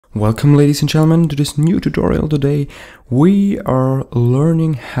Welcome, ladies and gentlemen, to this new tutorial. Today we are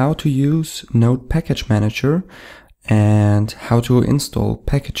learning how to use Node Package Manager and how to install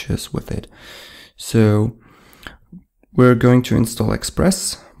packages with it. So we're going to install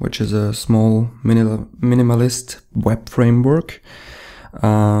Express, which is a small minimalist web framework.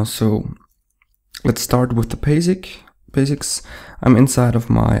 So let's start with the basics. I'm inside of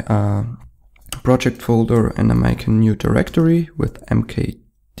my project folder and I make a new directory with mkdir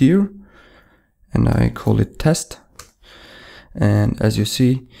and I call it test. And as you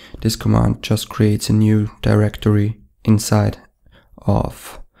see, this command just creates a new directory inside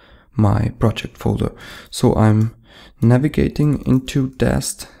of my project folder. So I'm navigating into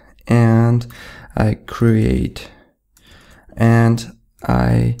test and I create and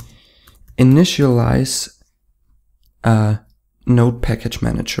I initialize a Node Package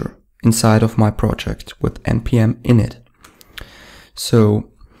Manager inside of my project with NPM in it. So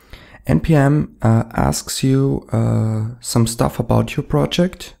NPM asks you some stuff about your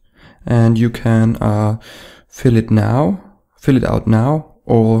project, and you can fill it out now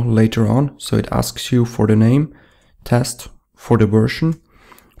or later on. So it asks you for the name, test, for the version,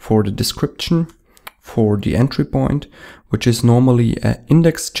 for the description, for the entry point, which is normally an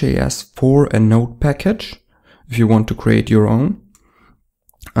index.js for a Node package if you want to create your own,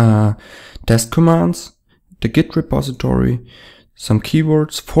 test commands, the Git repository, some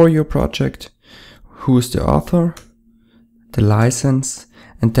keywords for your project, who is the author, the license,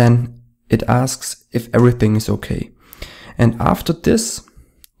 and then it asks if everything is okay. And after this,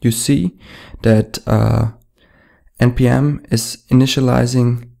 you see that NPM is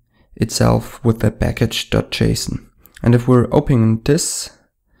initializing itself with the package.json. And if we're opening this,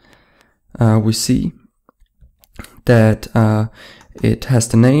 we see that it has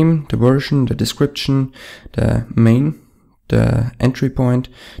the name, the version, the description, the main, the entry point,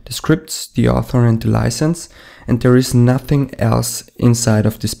 the scripts, the author, and the license, and there is nothing else inside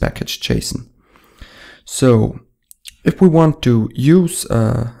of this package.json. So if we want to use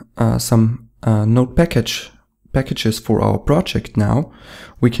some Node packages for our project now,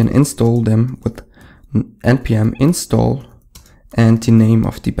 we can install them with npm install and the name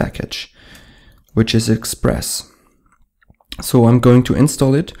of the package, which is Express. So I'm going to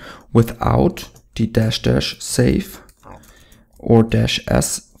install it without the --save or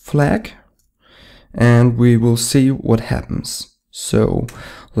 -s flag, and we will see what happens. So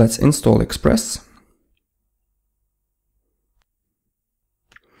let's install Express.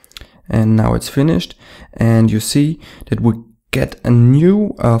 And now it's finished, and you see that we get a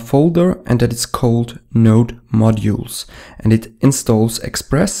new folder, and that it's called Node Modules, and it installs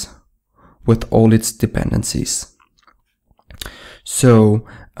Express with all its dependencies. So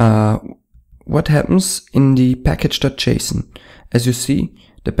what happens in the package.json? As you see,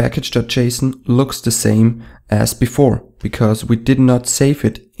 the package.json looks the same as before because we did not save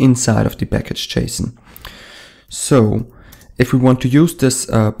it inside of the package.json. So if we want to use this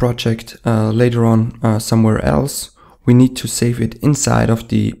project later on somewhere else, we need to save it inside of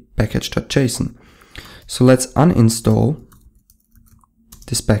the package.json. So let's uninstall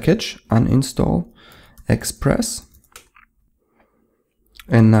this package, uninstall Express.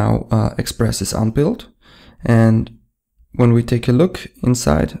 And now Express is unbuilt, and when we take a look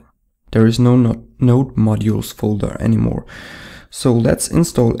inside, there is no Node Modules folder anymore. So let's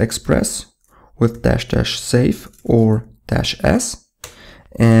install Express with --save or -s,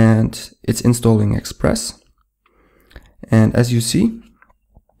 and it's installing Express. And as you see,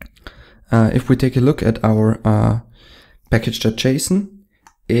 if we take a look at our package.json,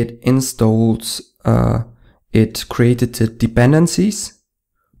 it installs, it created the dependencies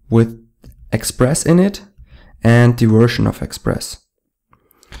with Express in it and the version of Express.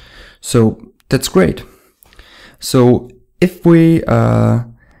 So that's great. So if we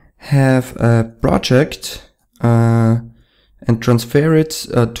have a project and transfer it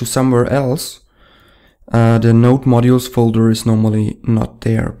to somewhere else, the Node Modules folder is normally not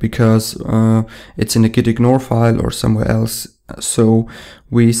there because it's in a git ignore file or somewhere else. So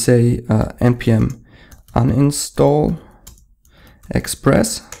we say npm uninstall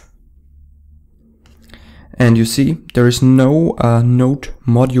Express. And you see there is no Node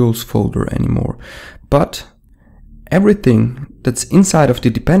Modules folder anymore, but everything that's inside of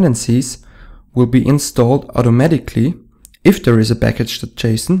the dependencies will be installed automatically if there is a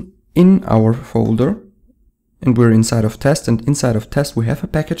package.json in our folder, and we're inside of test, and inside of test we have a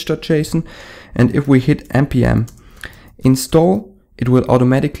package.json, and if we hit npm install, it will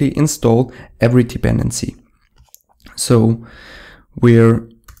automatically install every dependency. So we're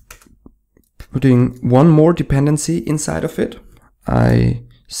putting one more dependency inside of it. I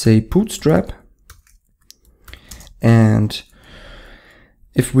say bootstrap, and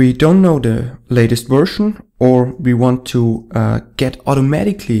if we don't know the latest version, or we want to get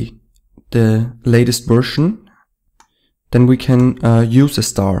automatically the latest version, then we can use a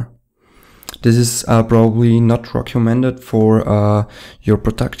star. This is probably not recommended for your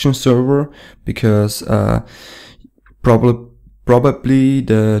production server, because probably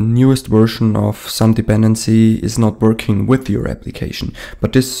the newest version of some dependency is not working with your application.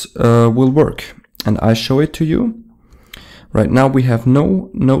 But this will work, and I show it to you. Right now we have no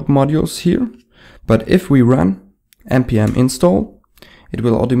Node modules here, but if we run npm install, it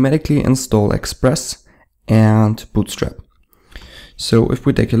will automatically install Express and Bootstrap. So if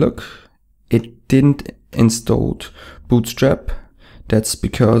we take a look, it didn't install Bootstrap. That's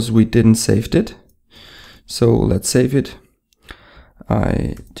because we didn't save it. So let's save it.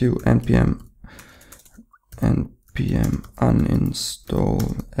 I do npm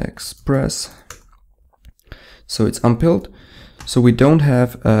uninstall Express. So it's unpilled. So we don't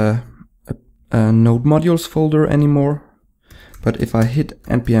have a Node modules folder anymore. But if I hit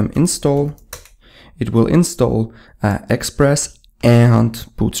npm install, it will install Express and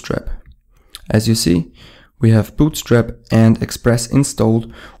Bootstrap. As you see, we have Bootstrap and Express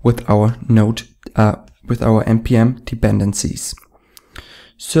installed with our Node, with our npm dependencies.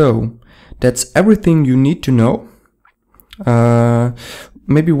 So that's everything you need to know.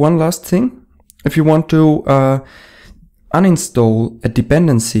 Maybe one last thing. If you want to uninstall a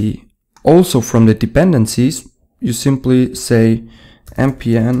dependency also from the dependencies, you simply say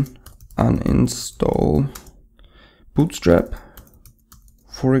npm uninstall bootstrap,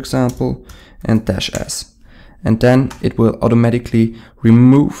 for example, and -s. And then it will automatically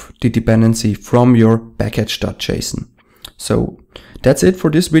remove the dependency from your package.json. So that's it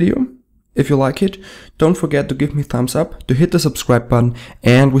for this video. If you like it, don't forget to give me a thumbs up, to hit the subscribe button,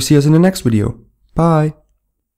 and we'll see us in the next video. Bye!